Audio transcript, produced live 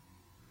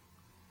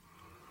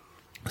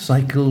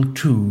Cycle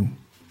 2,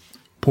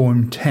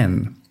 Poem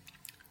 10,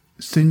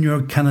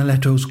 Signor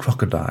Canaletto's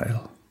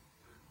Crocodile.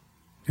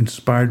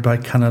 Inspired by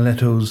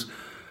Canaletto's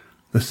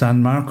The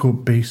San Marco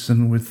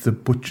Basin with the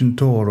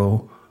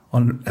Bucintoro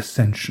on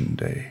Ascension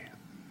Day.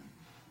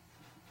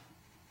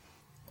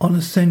 On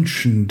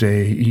Ascension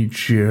Day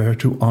each year,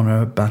 to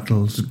honour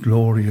battles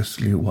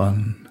gloriously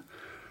won,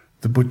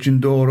 the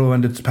Bucintoro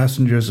and its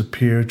passengers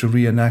appear to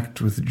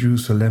reenact with due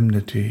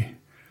solemnity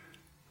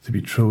the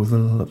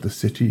betrothal of the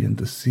city and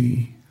the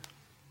sea.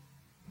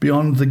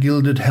 Beyond the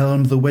gilded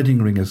helm the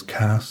wedding ring is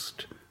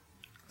cast.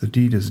 The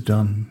deed is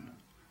done.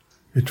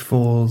 It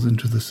falls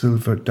into the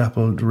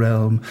silver-dappled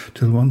realm,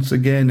 till once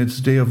again its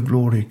day of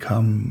glory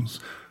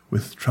comes,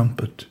 with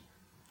trumpet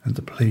and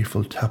the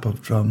playful tap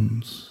of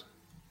drums.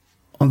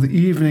 On the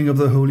evening of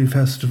the holy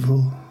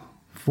festival,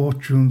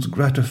 fortune's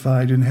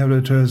gratified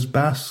inheritors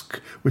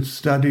bask with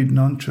studied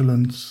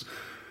nonchalance,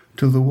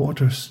 till the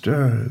water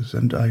stirs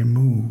and I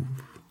move,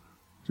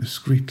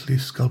 discreetly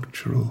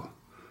sculptural,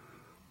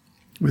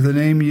 with an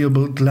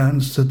amiable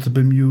glance at the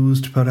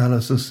bemused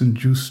paralysis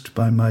induced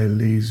by my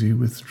lazy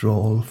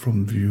withdrawal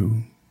from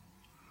view.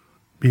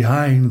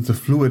 Behind the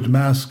fluid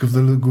mask of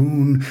the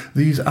lagoon,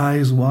 these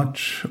eyes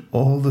watch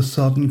all the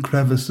sodden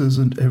crevices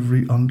and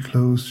every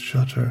unclosed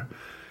shutter,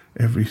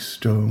 every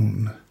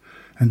stone,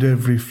 and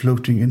every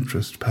floating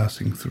interest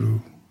passing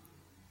through.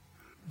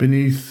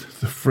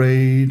 Beneath the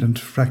frayed and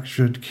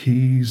fractured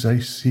quays I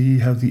see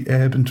how the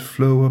ebb and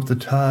flow of the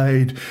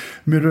tide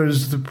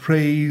mirrors the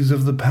praise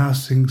of the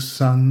passing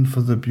sun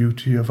for the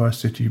beauty of our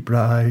city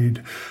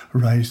bride,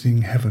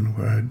 rising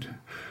heavenward,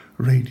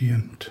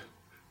 radiant,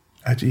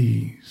 at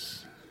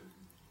ease.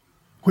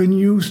 When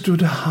you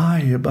stood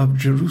high above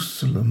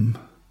Jerusalem,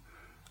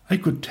 I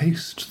could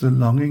taste the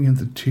longing and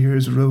the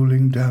tears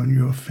rolling down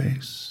your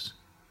face.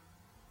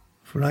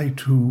 For I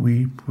too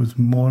weep with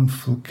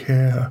mournful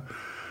care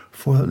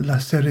for La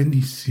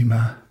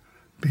Serenissima,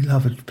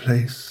 beloved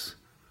place,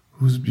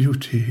 whose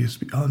beauty is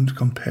beyond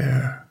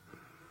compare.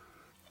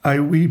 I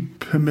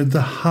weep amid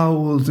the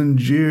howls and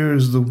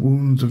jeers, the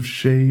wounds of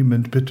shame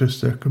and bitter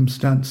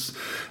circumstance,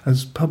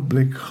 as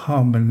public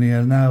harmony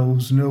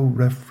allows no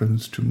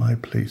reference to my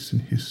place in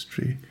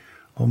history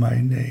or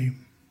my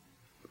name.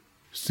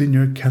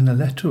 Signor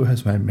Canaletto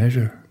has my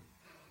measure.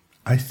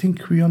 I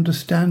think we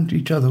understand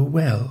each other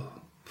well.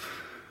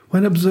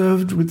 When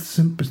observed with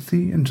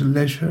sympathy and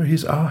leisure,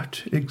 his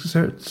art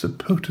exerts a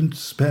potent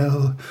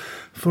spell,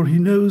 for he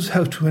knows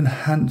how to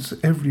enhance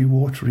every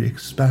watery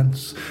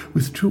expanse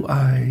with two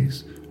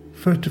eyes,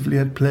 furtively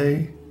at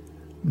play,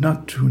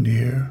 not too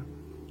near,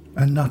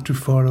 and not too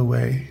far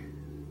away.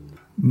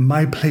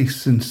 My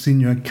place in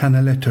Signor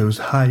Canaletto's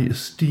high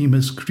esteem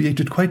has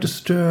created quite a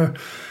stir,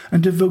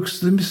 and evokes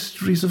the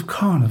mysteries of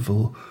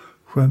carnival,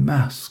 where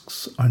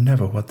masks are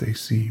never what they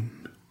seem.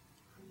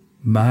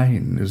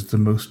 Mine is the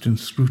most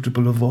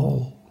inscrutable of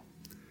all,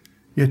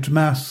 yet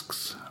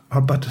masks are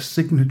but a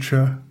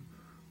signature,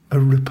 a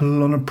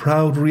ripple on a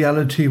proud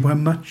reality where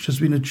much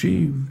has been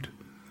achieved.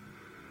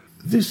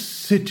 This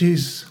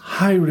city's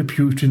high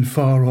repute in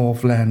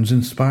far-off lands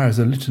inspires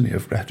a litany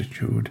of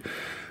gratitude.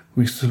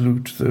 We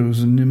salute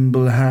those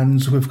nimble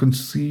hands who have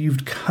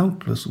conceived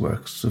countless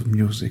works of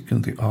music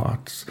and the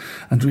arts,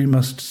 and we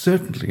must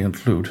certainly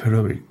include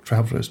heroic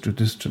travellers to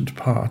distant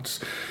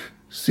parts.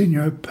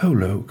 Signor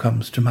Polo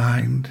comes to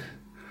mind.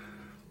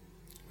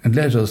 And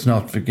let us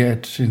not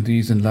forget, in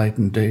these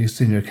enlightened days,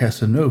 Signor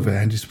Casanova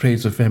and his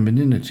praise of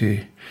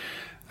femininity.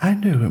 I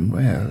know him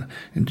well,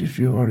 and if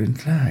you are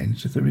inclined,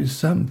 there is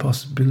some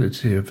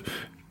possibility of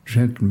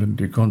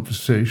gentlemanly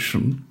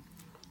conversation.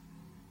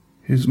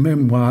 His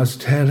memoirs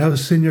tell how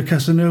Signor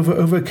Casanova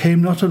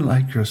overcame, not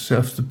unlike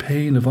yourself, the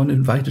pain of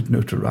uninvited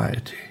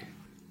notoriety.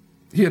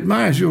 He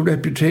admires your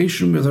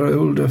reputation with our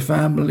older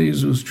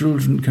families whose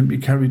children can be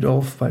carried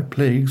off by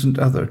plagues and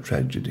other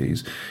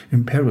tragedies,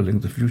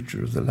 imperiling the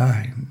future of the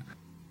line.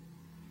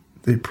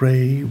 They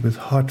pray with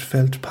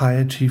heartfelt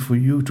piety for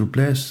you to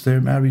bless their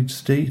married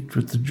state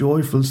with the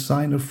joyful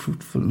sign of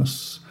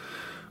fruitfulness,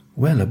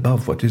 well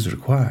above what is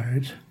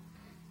required.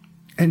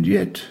 And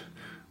yet,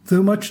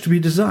 though much to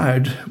be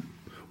desired,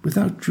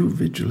 without due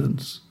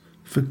vigilance,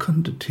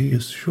 fecundity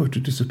is sure to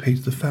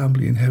dissipate the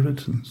family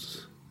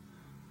inheritance.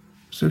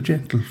 So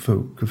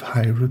gentlefolk of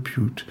high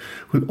repute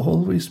will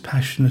always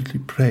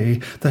passionately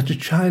pray that a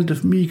child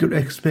of meagre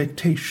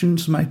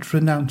expectations might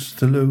renounce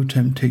the low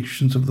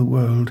temptations of the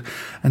world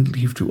and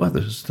leave to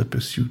others the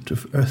pursuit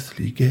of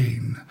earthly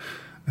gain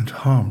and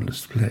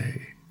harmless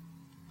play.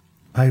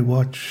 I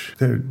watch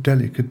their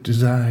delicate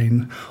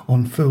design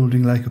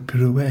unfolding like a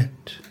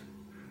pirouette,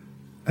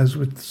 as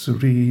with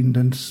serene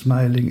and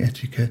smiling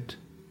etiquette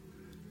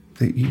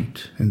they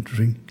eat and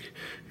drink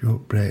your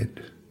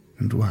bread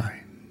and wine.